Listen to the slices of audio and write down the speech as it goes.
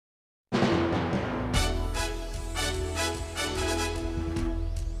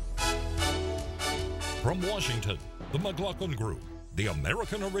From Washington, the McLaughlin Group, the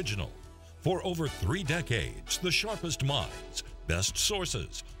American original. For over 3 decades, the sharpest minds, best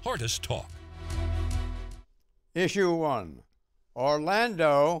sources, hardest talk. Issue 1,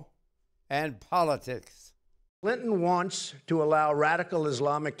 Orlando and politics. Clinton wants to allow radical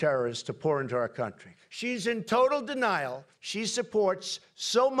Islamic terrorists to pour into our country. She's in total denial. She supports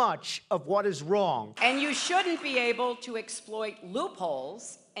so much of what is wrong. And you shouldn't be able to exploit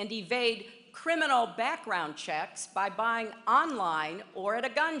loopholes and evade criminal background checks by buying online or at a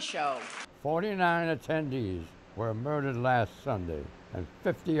gun show. 49 attendees were murdered last Sunday and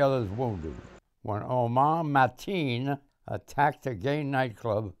 50 others wounded when Omar Mateen attacked a gay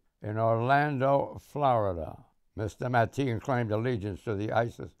nightclub in Orlando, Florida. Mr. Mateen claimed allegiance to the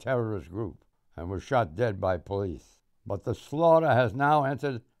ISIS terrorist group and was shot dead by police. But the slaughter has now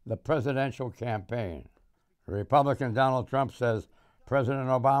entered the presidential campaign. Republican Donald Trump says President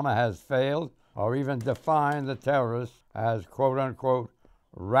Obama has failed or even defined the terrorists as quote-unquote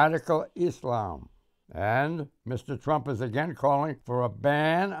radical Islam. And Mr. Trump is again calling for a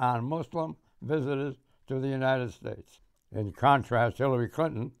ban on Muslim visitors to the United States. In contrast, Hillary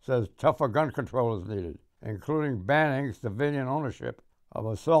Clinton says tougher gun control is needed, including banning civilian ownership of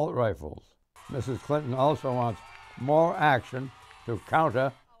assault rifles. Mrs. Clinton also wants more action to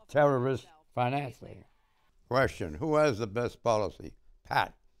counter terrorist financing. Question, who has the best policy?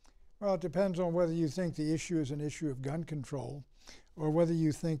 Pat. Well, it depends on whether you think the issue is an issue of gun control or whether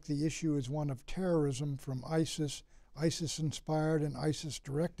you think the issue is one of terrorism from ISIS, ISIS-inspired and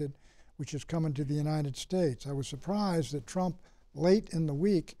ISIS-directed, which is coming to the United States. I was surprised that Trump, late in the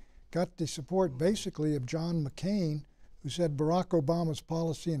week, got the support basically of John McCain, who said Barack Obama's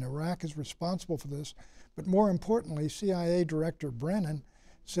policy in Iraq is responsible for this. But more importantly, CIA Director Brennan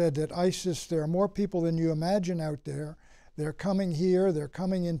said that ISIS, there are more people than you imagine out there. They're coming here, they're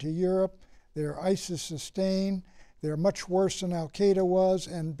coming into Europe, they're ISIS-sustained, they're much worse than Al-Qaeda was,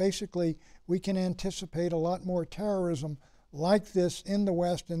 and basically we can anticipate a lot more terrorism like this in the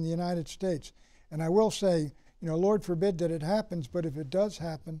West and the United States. And I will say, you know, Lord forbid that it happens, but if it does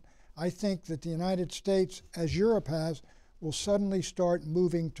happen, I think that the United States, as Europe has, will suddenly start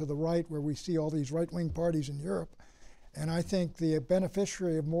moving to the right, where we see all these right-wing parties in Europe. And I think the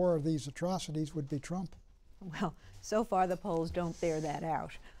beneficiary of more of these atrocities would be Trump. Well, so far the polls don't bear that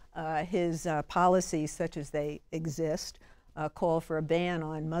out. His policies, such as they exist, call for a ban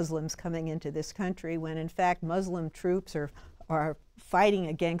on Muslims coming into this country, when in fact Muslim troops are fighting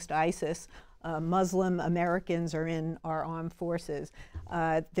against ISIS. Muslim Americans are in our armed forces.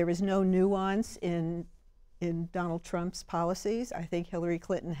 There is no nuance in Donald Trump's policies. I think Hillary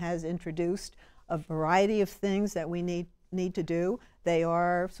Clinton has introduced a variety of things that we need to do. They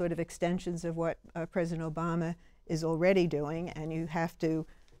are sort of extensions of what President Obama is already doing, and you have to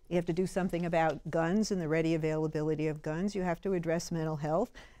do something about guns and the ready availability of guns. You have to address mental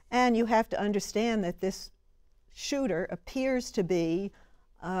health, and you have to understand that this shooter appears to be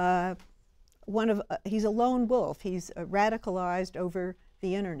he's a lone wolf. He's radicalized over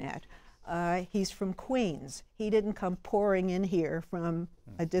the internet. He's from Queens. He didn't come pouring in here from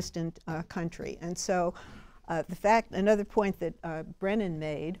a distant country. And so another point that Brennan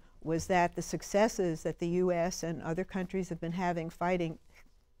made was that the successes that the U.S. and other countries have been having fighting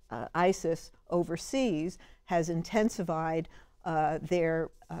ISIS overseas has intensified their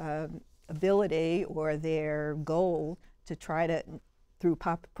ability or their goal to try to, through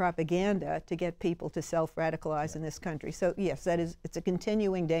propaganda, to get people to self-radicalize in this country. So yes, it's a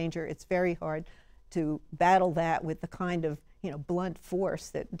continuing danger. It's very hard to battle that with the kind of blunt force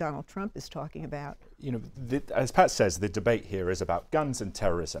that Donald Trump is talking about. As Pat says, the debate here is about guns and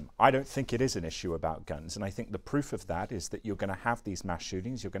terrorism. I don't think it is an issue about guns, and I think the proof of that is that you're going to have these mass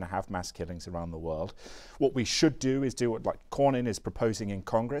shootings, you're going to have mass killings around the world. What we should do is do what Cornyn is proposing in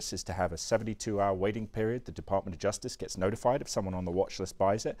Congress, is to have a 72-hour waiting period. The Department of Justice gets notified if someone on the watch list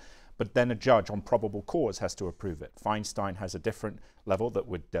buys it, but then a judge on probable cause has to approve it. Feinstein has a different level that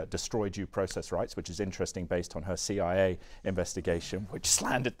would destroy due process rights, which is interesting based on her CIA investigation, which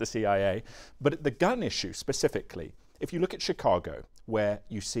slandered the CIA. But the gun issue specifically, if you look at Chicago, where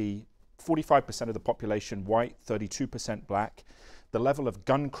you see 45% of the population white, 32% black, the level of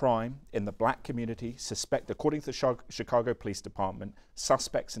gun crime in the black community, according to the Chicago Police Department,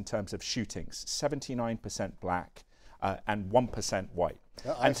 suspects in terms of shootings, 79% black and 1% white.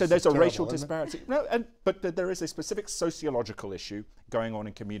 And so there's a racial disparity. No, but there is a specific sociological issue going on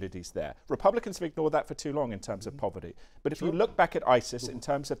in communities there. Republicans have ignored that for too long in terms of poverty. But if you look back at ISIS in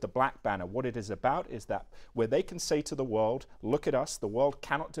terms of the black banner, what it is about is that where they can say to the world, look at us, the world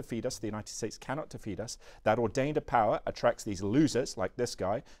cannot defeat us, the United States cannot defeat us, that ordained a power attracts these losers like this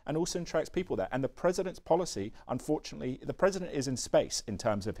guy and also attracts people there. And the president's policy, unfortunately, the president is in space in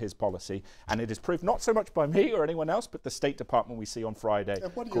terms of his policy, and it is proved not so much by me or anyone else, but the State Department we see on Friday.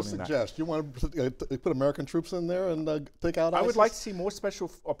 And what do you suggest? You want to put American troops in there and take out ISIS? I would like to see more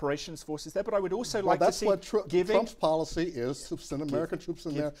special operations forces there, but I would also like to see Trump's policy is to send American troops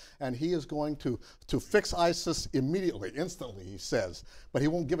in there, and he is going to fix ISIS immediately, instantly, he says. But he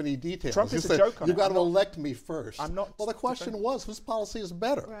won't give any details. Trump is a joke on it. You've got to elect me first. I'm not. Well, the question was, whose policy is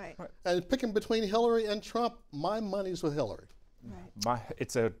better? Right. And picking between Hillary and Trump, my money's with Hillary. Right.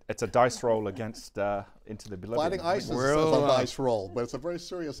 It's a dice roll against into the beloved. Fighting ISIS is a dice roll, but it's a very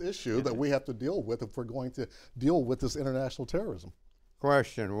serious issue that we have to deal with if we're going to deal with this international terrorism.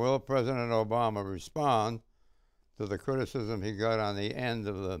 Question: will President Obama respond to the criticism he got on the end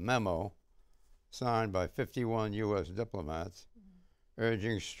of the memo signed by 51 U.S. diplomats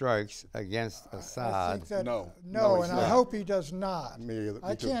urging strikes against Assad? I think that, No, and I hope he does not. Me either.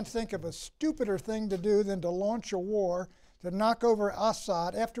 I can't think of a stupider thing to do than to launch a war to knock over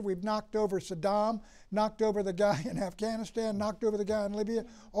Assad after we've knocked over Saddam, knocked over the guy in Afghanistan, knocked over the guy in Libya,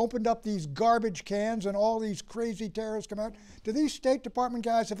 opened up these garbage cans, and all these crazy terrorists come out. Do these State Department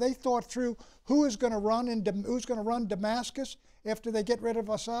guys, have they thought through who is going to run Damascus after they get rid of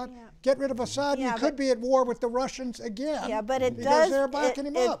Assad? Yeah. Get rid of Assad, you could be at war with the Russians again. Yeah, but it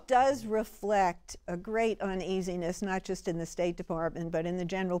does reflect a great uneasiness, not just in the State Department, but in the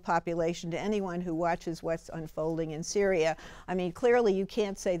general population, to anyone who watches what's unfolding in Syria. I mean, clearly you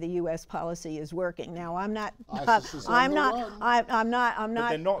can't say the U.S. policy is working. Now, I'm not pushing ISIS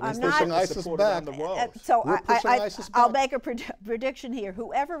back. So I'll back. make a prediction here.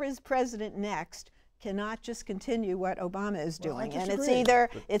 Whoever is president next cannot just continue what Obama is doing, and it's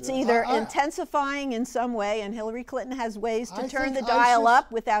either intensifying in some way, and Hillary Clinton has ways to turn the dial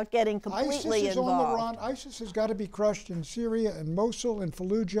up without getting completely ISIS involved. On the run. ISIS has got to be crushed in Syria and Mosul and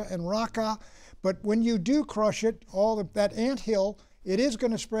Fallujah and Raqqa, but when you do crush it, that anthill, it is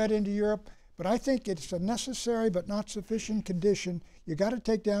going to spread into Europe. But I think it's a necessary but not sufficient condition. You got to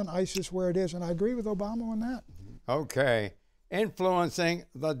take down ISIS where it is, and I agree with Obama on that. Okay, influencing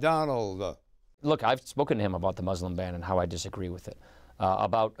the Donald. Look, I've spoken to him about the Muslim ban and how I disagree with it.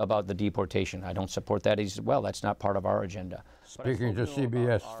 About the deportation, I don't support that. Well, that's not part of our agenda. Speaking to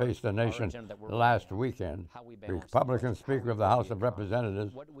CBS Face the Nation last weekend, Republican Speaker of the House of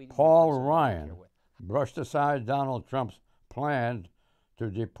Representatives, Paul Ryan, brushed aside Donald Trump's plan to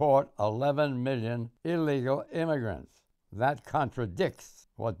deport 11 million illegal immigrants. That contradicts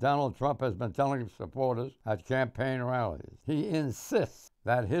what Donald Trump has been telling supporters at campaign rallies. He insists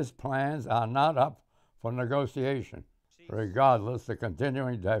that his plans are not up for negotiation, regardless the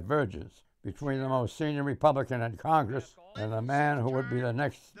continuing divergence between the most senior Republican in Congress and the man who would be the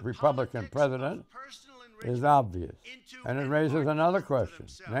next Republican president is obvious. And it raises another question,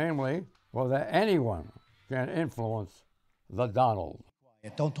 namely, whether anyone can influence the Donald.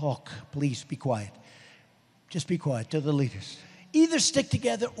 Don't talk. Please be quiet. Just be quiet. They're the leaders. Either stick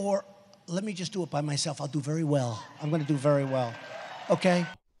together or let me just do it by myself. I'll do very well. I'm going to do very well. Okay?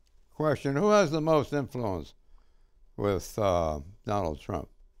 Question: who has the most influence with Donald Trump?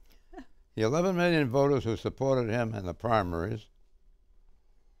 The 11 million voters who supported him in the primaries,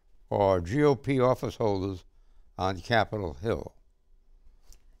 or GOP office holders on Capitol Hill?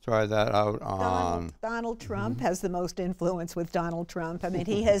 Try that out on... Donald Trump has the most influence with Donald Trump. I mean,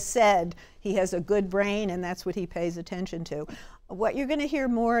 he has said he has a good brain, and that's what he pays attention to. What you're going to hear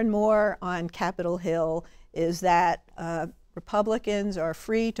more and more on Capitol Hill is that Republicans are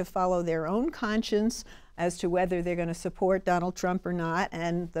free to follow their own conscience as to whether they're going to support Donald Trump or not,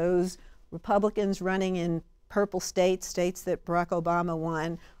 and those Republicans running in purple states that Barack Obama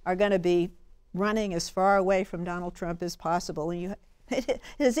won, are going to be running as far away from Donald Trump as possible. And it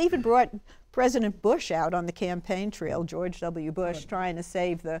has even brought President Bush out on the campaign trail, George W. Bush, trying to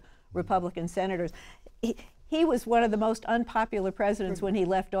save the Republican senators. He was one of the most unpopular presidents when he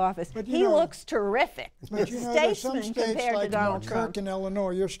left office. He looks terrific. But you know, there's some states like Kirk in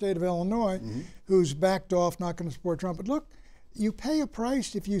Illinois, your state of Illinois, who's backed off, not going to support Trump. But look, you pay a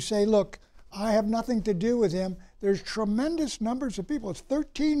price if you say, look, I have nothing to do with him. There's tremendous numbers of people. It's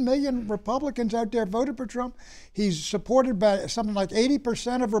 13 million Republicans out there voted for Trump. He's supported by something like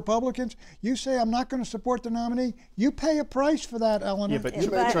 80% of Republicans. You say, I'm not going to support the nominee. You pay a price for that, Eleanor. Yeah, but you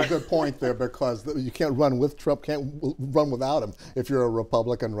make a good point there, because you can't run with Trump, can't run without him if you're a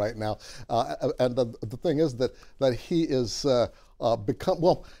Republican right now. And the thing is that he is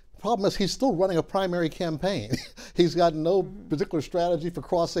problem is he's still running a primary campaign. He's got no particular strategy for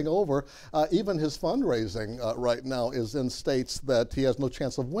crossing over. Even his fundraising right now is in states that he has no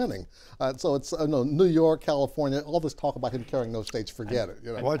chance of winning. So it's New York, California, all this talk about him carrying those states, forget it.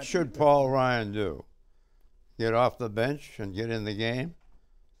 You know? What should Paul Ryan do? Get off the bench and get in the game,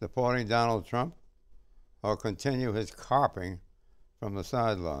 supporting Donald Trump, or continue his carping from the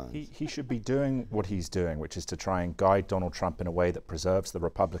sidelines? He should be doing what he's doing, which is to try and guide Donald Trump in a way that preserves the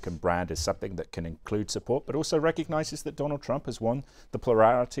Republican brand as something that can include support, but also recognizes that Donald Trump has won the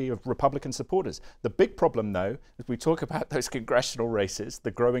plurality of Republican supporters. The big problem, though, as we talk about those congressional races,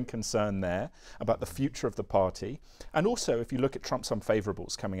 the growing concern there about the future of the party, and also if you look at Trump's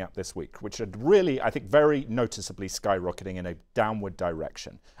unfavorables coming up this week, which are really, I think, very noticeably skyrocketing in a downward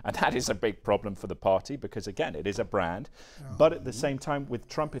direction. And that is a big problem for the party because, again, it is a brand, but at the same time with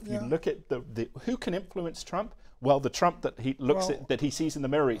Trump, if you look at the who can influence Trump, well, the Trump that he looks at, that he sees in the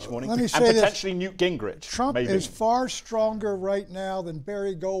mirror each morning, and potentially Newt Gingrich. Trump is far stronger right now than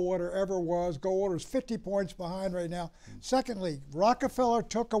Barry Goldwater ever was. Goldwater's 50 points behind right now. Secondly, Rockefeller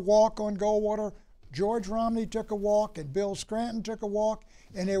took a walk on Goldwater, George Romney took a walk, and Bill Scranton took a walk,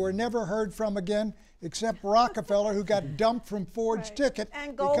 and they were never heard from again, except Rockefeller, who got dumped from Ford's ticket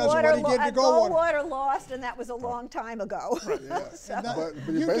and because of what he did to Goldwater. Goldwater lost, and that was a long time ago. Right, yeah. So.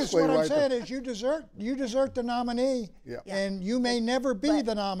 What I'm saying is, you desert the nominee, and you may never be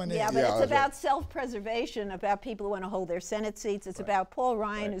the nominee. Yeah, but it's about self-preservation, about people who want to hold their Senate seats. It's about Paul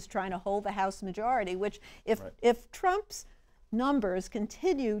Ryan, who's trying to hold the House majority. Which, if Trump's numbers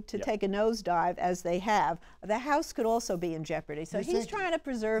continue to take a nosedive as they have, the House could also be in jeopardy. So he's trying to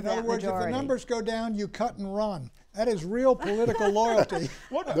preserve that majority. In other words, if the numbers go down, you cut and run. That is real political loyalty.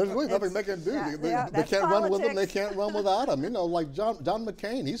 There's really nothing they can do. They can't run with him. They can't run without him. You know, like John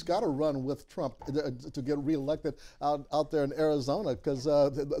McCain, he's got to run with Trump to get reelected out there in Arizona because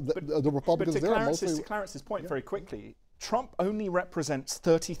the Republicans there are mostly. To Clarence's point, very quickly, Trump only represents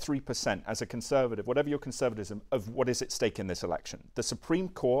 33% as a conservative, whatever your conservatism, of what is at stake in this election. The Supreme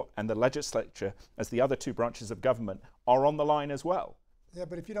Court and the legislature, as the other two branches of government, are on the line as well. Yeah,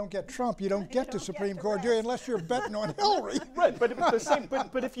 but if you don't get Trump, you don't get the Supreme Court, do you? Unless you're betting on Hillary. Right, but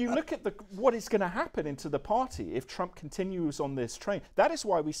if you look at what is going to happen into the party if Trump continues on this train, that is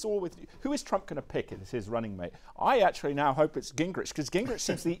why we saw who is Trump going to pick as his running mate? I actually now hope it's Gingrich, because Gingrich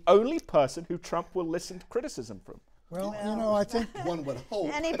seems the only person who Trump will listen to criticism from. Well, you know, I think one would hope.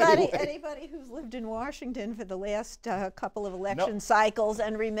 Anybody who's lived in Washington for the last couple of election cycles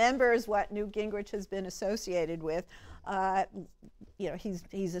and remembers what Newt Gingrich has been associated with, you know,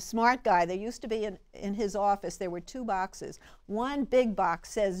 he's a smart guy. There used to be in his office, there were two boxes. One big box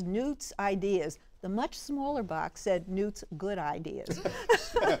says Newt's ideas. The much smaller box said Newt's good ideas.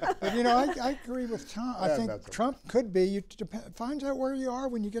 But you know, I agree with Tom. I think Trump could be. Finds out where you are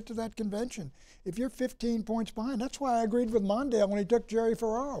when you get to that convention. If you're 15 points behind, that's why I agreed with Mondale when he took Jerry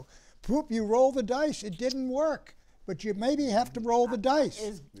Ferraro. Poop, you roll the dice. It didn't work, but you maybe have to roll the dice.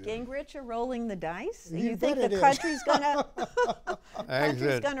 Is Gingrich rolling the dice? You think the country's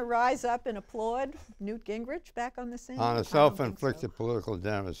gonna rise up and applaud Newt Gingrich back on the scene? On a self-inflicted political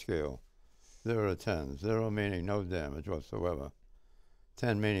damage scale, 0 to 10. 0 meaning no damage whatsoever.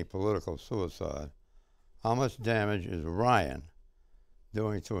 10 meaning political suicide. How much damage is Ryan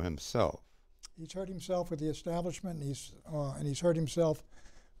doing to himself? He's hurt himself with the establishment, and he's hurt himself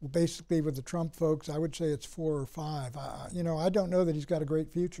basically with the Trump folks. I would say it's 4 or 5. You know, I don't know that he's got a great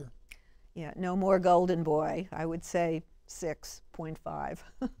future. Yeah, no more golden boy. I would say 6.5.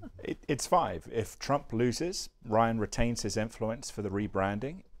 It's 5. If Trump loses, Ryan retains his influence for the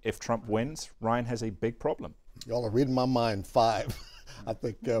rebranding. If Trump wins, Ryan has a big problem. Y'all are reading my mind. 5. I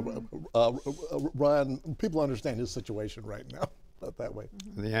think Ryan, people understand his situation right now. Not that way.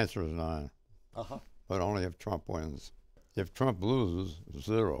 The answer is 9. But only if Trump wins. If Trump loses,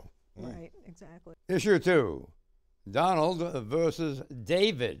 0. Right, exactly. Issue 2, Donald versus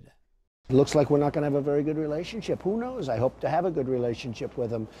David. It looks like we're not going to have a very good relationship. Who knows? I hope to have a good relationship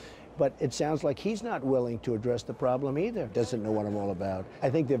with him. But it sounds like he's not willing to address the problem either. Doesn't know what I'm all about. I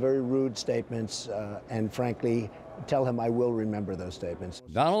think they're very rude statements, and frankly, tell him I will remember those statements.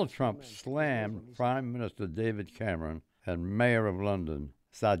 Donald Trump slammed Prime Minister David Cameron and Mayor of London,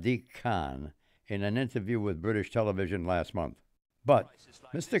 Sadiq Khan, in an interview with British television last month. But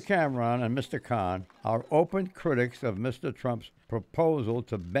Mr. Cameron and Mr. Khan are open critics of Mr. Trump's proposal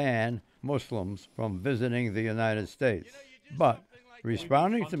to ban Muslims from visiting the United States. But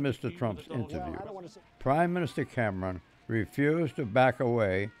responding to Mr. Trump's interview, Prime Minister Cameron refused to back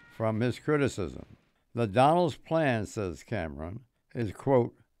away from his criticism. The Donald's plan, says Cameron, is,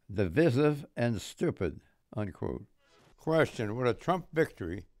 quote, divisive and stupid, unquote. Question, would a Trump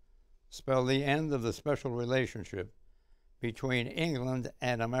victory spell the end of the special relationship between England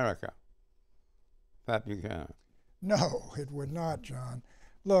and America? Pat Buchanan. No, it would not, John.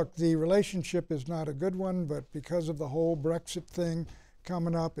 Look, the relationship is not a good one, but because of the whole Brexit thing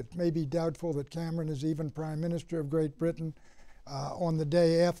coming up, it may be doubtful that Cameron is even Prime Minister of Great Britain on the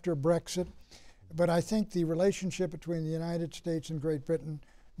day after Brexit. But I think the relationship between the United States and Great Britain,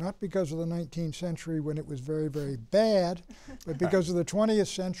 not because of the 19th century when it was very, very bad, but because of the 20th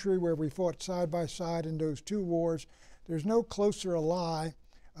century where we fought side by side in those two wars, there's no closer ally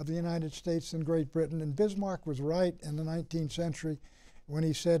of the United States than Great Britain. And Bismarck was right in the 19th century when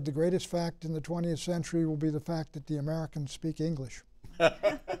he said the greatest fact in the 20th century will be the fact that the Americans speak English.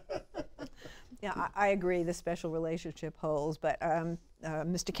 Yeah, I agree the special relationship holds, but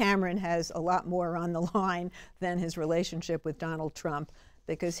Mr. Cameron has a lot more on the line than his relationship with Donald Trump,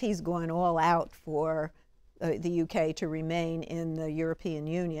 because he's going all out for the UK to remain in the European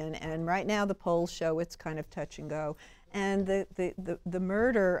Union, and right now the polls show it's kind of touch and go. And the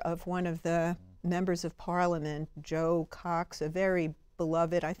murder of one of the members of Parliament, Jo Cox, a very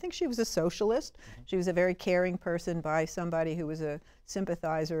beloved, I think she was a socialist. She was a very caring person by somebody who was a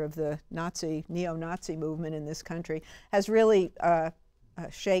sympathizer of the neo-Nazi movement in this country, has really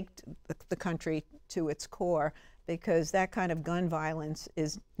shaked the country to its core, because that kind of gun violence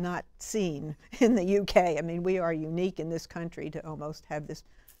is not seen in the UK. I mean, we are unique in this country to almost have this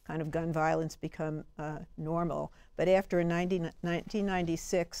kind of gun violence become normal. But after a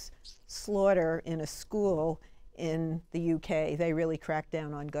 1996 slaughter in a school in the UK, they really cracked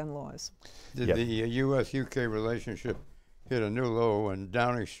down on gun laws. Did the U.S.-UK relationship hit a new low when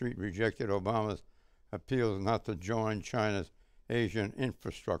Downing Street rejected Obama's appeals not to join China's Asian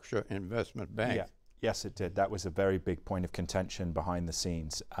Infrastructure Investment Bank? Yeah. Yes, it did. That was a very big point of contention behind the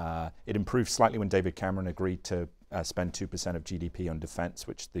scenes. It improved slightly when David Cameron agreed to spend 2% of GDP on defense,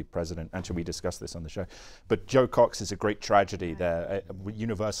 which the president, actually we discussed this on the show. But Jo Cox is a great tragedy. They're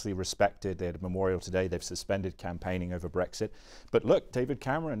universally respected. They had a memorial today. They've suspended campaigning over Brexit. But look, David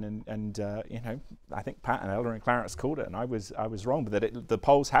Cameron and you know, I think Pat and Elder and Clarence called it, and I was wrong, but that the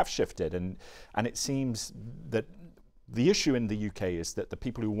polls have shifted, and it seems that the issue in the UK is that the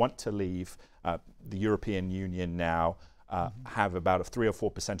people who want to leave the European Union now have about a 3 or 4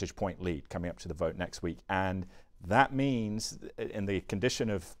 percentage point lead coming up to the vote next week. And that means, in the condition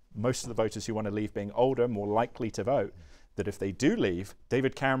of most of the voters who want to leave being older, more likely to vote, that if they do leave,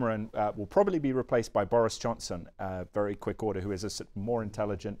 David Cameron will probably be replaced by Boris Johnson, very quick order, who is a more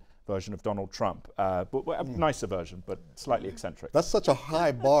intelligent version of Donald Trump, but a nicer version, but slightly eccentric. That's such a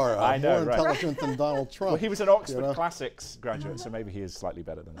high bar. I know, more intelligent than Donald Trump. Well, he was an Oxford Classics graduate, so maybe he is slightly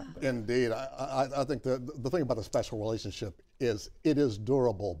better than that. But. Indeed. I think the thing about the special relationship is it is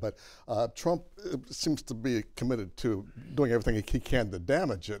durable, but Trump seems to be committed to doing everything he can to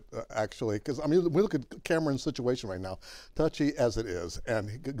damage it, actually. Because, I mean, we look at Cameron's situation right now, touchy as it is, and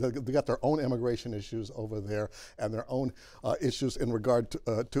they got their own immigration issues over there and their own issues in regard to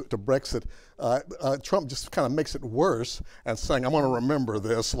Brexit. Trump just kind of makes it worse and saying, I'm going to remember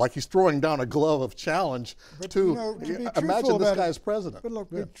this, like he's throwing down a glove of challenge to imagine this guy as president. But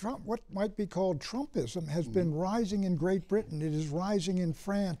look, Trump, what might be called Trumpism has been rising in Great Britain. It is rising in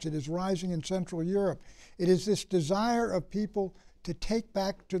France. It is rising in Central Europe. It is this desire of people to take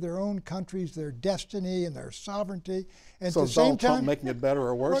back to their own countries their destiny and their sovereignty. And so at the same Donald Trump time, making it better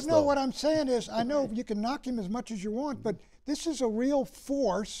or worse? No, what I'm saying is, I know you can knock him as much as you want, but this is a real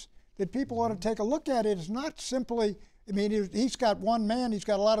force that people ought to take a look at. It is not simply, I mean, he's got one man, he's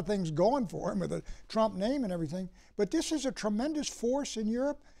got a lot of things going for him with a Trump name and everything, but this is a tremendous force in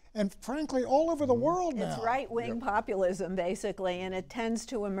Europe and frankly all over the world now. It's right-wing populism, basically, and it tends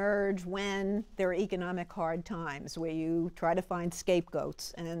to emerge when there are economic hard times, where you try to find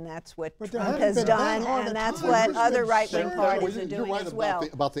scapegoats, and that's what Trump has done, and that's what other right-wing parties are doing as well. You're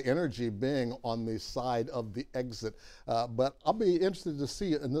right about the energy being on the side of the exit, but I'll be interested to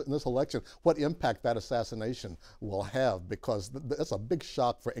see in this election what impact that assassination will have, because that's a big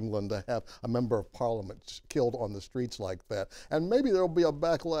shock for England to have a member of parliament killed on the streets like that. And maybe there will be a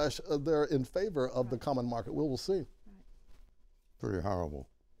backlash there in favor of the common market. We'll see. Pretty horrible.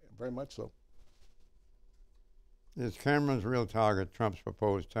 Very much so. Is Cameron's real target Trump's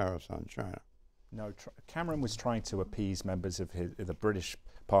proposed tariffs on China? No, Cameron was trying to appease members of the British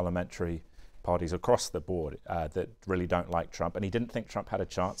parliamentary parties across the board that really don't like Trump, and he didn't think Trump had a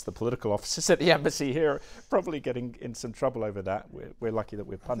chance. The political officers at the embassy here are probably getting in some trouble over that. We're lucky that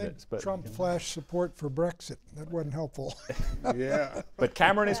we're pundits. But Trump flashed support for Brexit. That wasn't helpful. Yeah. But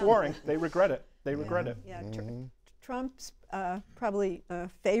Cameron is warring. They regret it. They regret it. Yeah, Trump's probably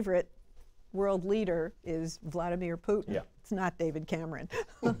favorite world leader is Vladimir Putin. Yeah. It's not David Cameron.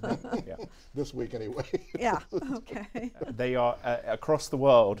 Yeah. This week anyway. Yeah, okay. They are, across the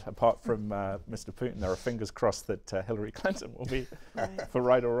world, apart from Mr. Putin, there are fingers crossed that Hillary Clinton will be for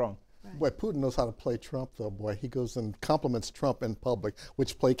right or wrong. Boy, Putin knows how to play Trump, though, boy. He goes and compliments Trump in public,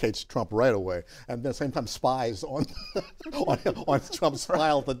 which placates Trump right away, and then at the same time spies on on Trump's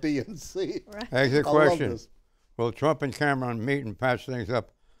file at the DNC. Right. Here's a question. Will Trump and Cameron meet and patch things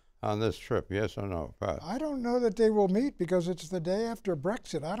up on this trip, yes or no? Pat? I don't know that they will meet because it's the day after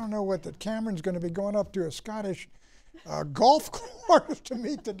Brexit. I don't know what that Cameron's going to be going up to a Scottish golf course to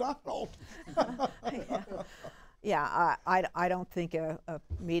meet the Donald. Yeah, I don't think a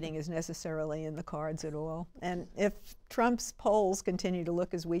meeting is necessarily in the cards at all. And if Trump's polls continue to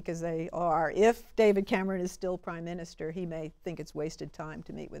look as weak as they are, if David Cameron is still prime minister, he may think it's wasted time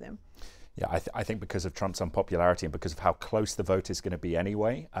to meet with him. Yeah, I think because of Trump's unpopularity and because of how close the vote is going to be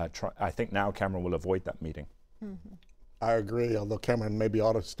anyway, I think now Cameron will avoid that meeting. Mm-hmm. I agree, although Cameron maybe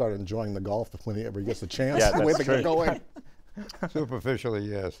ought to start enjoying the golf when he ever gets a chance. Yeah, the way that's they're true. going. Superficially,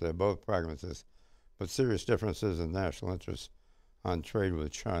 yes, they're both pragmatists, but serious differences in national interests on trade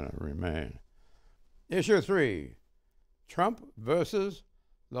with China remain. Issue 3, Trump versus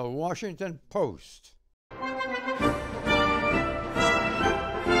the Washington Post.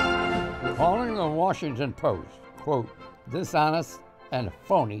 Calling the Washington Post, quote, dishonest and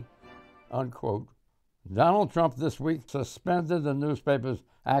phony, unquote, Donald Trump this week suspended the newspaper's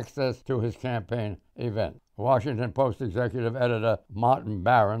access to his campaign event. Washington Post executive editor Martin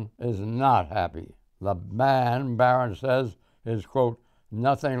Barron is not happy. The ban, Barron says, is, quote,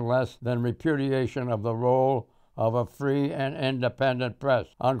 nothing less than repudiation of the role of a free and independent press,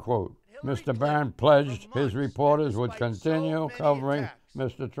 unquote. Mr. Barron pledged his reporters would continue covering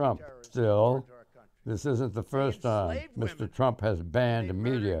Mr. Trump. Still, this isn't the first time Mr. Trump has banned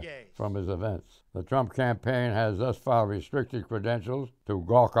media from his events. The Trump campaign has thus far restricted credentials to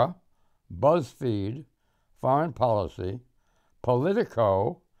Gawker, BuzzFeed, Foreign Policy,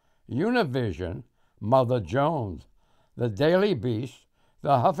 Politico, Univision, Mother Jones, The Daily Beast, The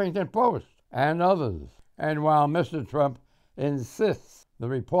Huffington Post, and others. And while Mr. Trump insists the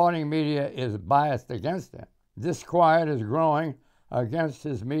reporting media is biased against him, disquiet is growing against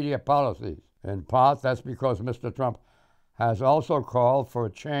his media policies. In part, that's because Mr. Trump has also called for a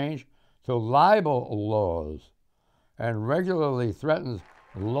change to libel laws and regularly threatens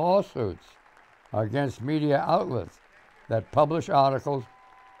lawsuits against media outlets that publish articles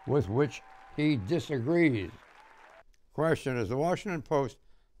with which he disagrees. Question, is the Washington Post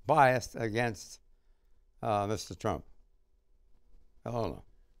biased against Mr. Trump? Hello.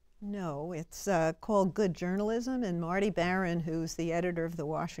 No, it's called good journalism, and Marty Barron, who's the editor of the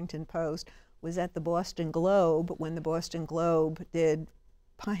Washington Post, was at the Boston Globe when the Boston Globe did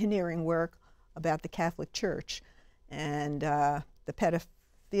pioneering work about the Catholic Church and the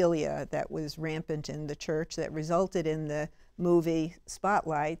pedophilia that was rampant in the church that resulted in the movie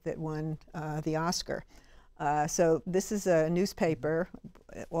Spotlight that won the Oscar. So this is a newspaper.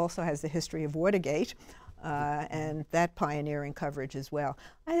 It also has the history of Watergate. And that pioneering coverage as well.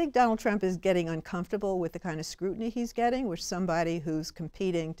 I think Donald Trump is getting uncomfortable with the kind of scrutiny he's getting, which somebody who's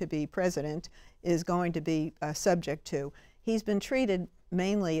competing to be president is going to be subject to. He's been treated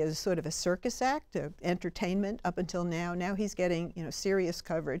mainly as sort of a circus act, of entertainment up until now. Now he's getting, serious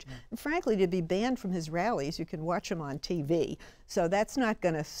coverage. And frankly, to be banned from his rallies, you can watch him on TV. So that's not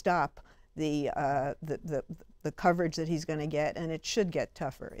going to stop the coverage that he's going to get, and it should get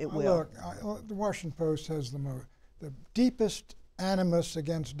tougher. It will. Look, the Washington Post has the deepest animus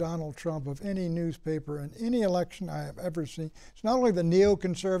against Donald Trump of any newspaper in any election I have ever seen. It's not only the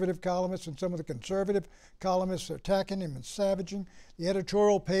neoconservative columnists and some of the conservative columnists are attacking him and savaging. The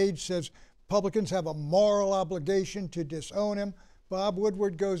editorial page says Republicans have a moral obligation to disown him. Bob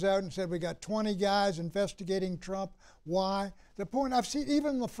Woodward goes out and said, we got 20 guys investigating Trump. Why? The point I've seen,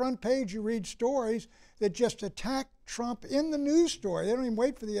 even on the front page, you read stories that just attack Trump in the news story. They don't even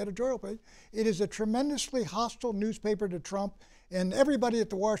wait for the editorial page. It is a tremendously hostile newspaper to Trump, and everybody at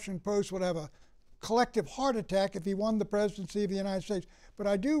the Washington Post would have a collective heart attack if he won the presidency of the United States. But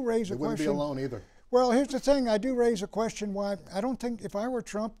I do raise a question. They wouldn't be alone either. Well, here's the thing. I do raise a question why I don't think if I were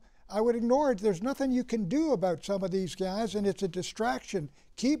Trump, I would ignore it. There's nothing you can do about some of these guys, and it's a distraction.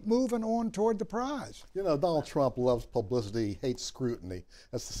 keep moving on toward the prize. You know, Donald Trump loves publicity, hates scrutiny.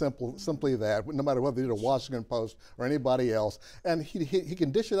 That's simply that, no matter whether you're the Washington Post or anybody else. And he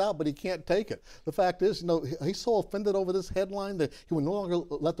can dish it out, but he can't take it. The fact is, you know, he's so offended over this headline that he would no longer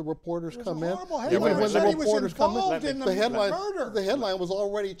let the reporters come in. Even when the reporters come in, the headline was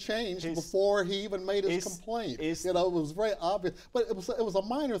already changed before he even made his complaint. You know, it was very obvious. But it was a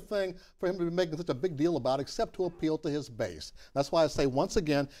minor thing for him to be making such a big deal about, except to appeal to his base. That's why I say, once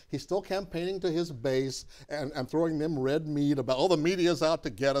again, he's still campaigning to his base and throwing them red meat about, oh, the media's out to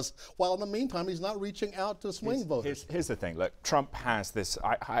get us, while in the meantime, he's not reaching out to swing voters. Here's the thing. Look, Trump has this,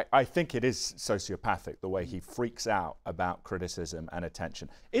 I think it is sociopathic, the way he freaks out about criticism and attention.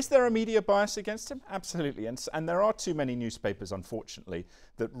 Is there a media bias against him? Absolutely. And there are too many newspapers, unfortunately,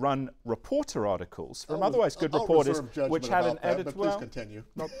 that run reporter articles from otherwise good reporters which have an editorial,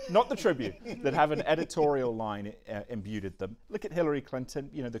 not the Tribune, that have an editorial line imbued in them. Look at Hillary Clinton,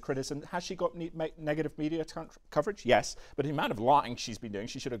 you know, the criticism. Has she got negative media coverage? Yes, but the amount of lying she's been doing,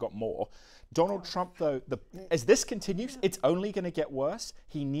 she should have got more. Donald Trump, though, as this continues, it's only going to get worse.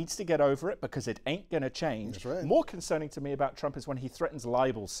 He needs to get over it because it ain't going to change. That's right. More concerning to me about Trump is when he threatens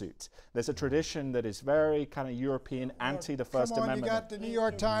libel suits. There's a tradition that is very kind of European, anti the First Amendment. You got the New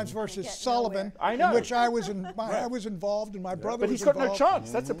York Times versus Sullivan, in which I was involved and my brother was involved. But he's got no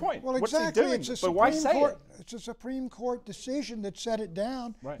chance. That's the point. Well, What's exactly. he doing? It's a but why Supreme say Court. it? It's a Supreme Court decision that set it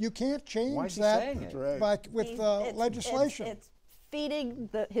down. Right. You can't change Why is he that saying it? with legislation. It's feeding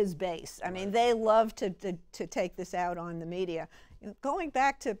his base. I mean, they love to take this out on the media. You know, going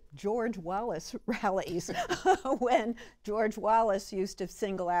back to George Wallace rallies, when George Wallace used to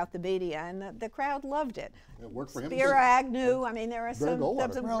single out the media, and the crowd loved it. It worked for him. Spiro Agnew. I mean, there are some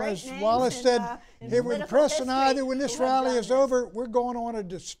great names. Wallace said, "Here with the press and I, that when this rally is over, we're going on a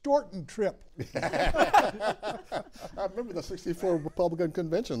distorting trip." I remember the '64 Republican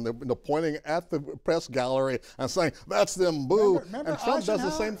convention, they're pointing at the press gallery and saying, "That's them, boo." Remember and Trump does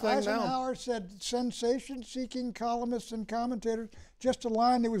the same thing now. Eisenhower said, "Sensation-seeking columnists and commentators." Just a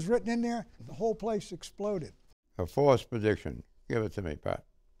line that was written in there, the whole place exploded. A false prediction. Give it to me, Pat.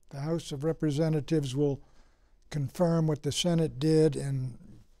 The House of Representatives will confirm what the Senate did in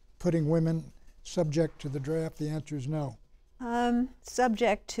putting women subject to the draft. The answer is no.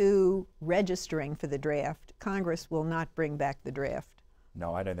 Subject to registering for the draft. Congress will not bring back the draft.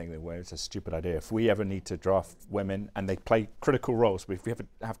 No, I don't think they will. It's a stupid idea. If we ever need to draft women, and they play critical roles, but if we ever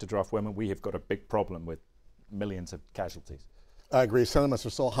have to draft women, we have got a big problem with millions of casualties. I agree. Sentiments are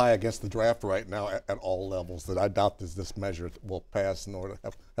so high against the draft right now at all levels that I doubt this measure will pass in order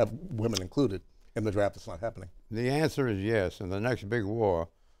to have women included in the draft. It's not happening. The answer is yes. In the next big war,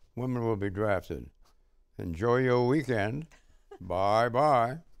 women will be drafted. Enjoy your weekend.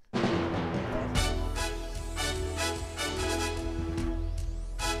 Bye-bye.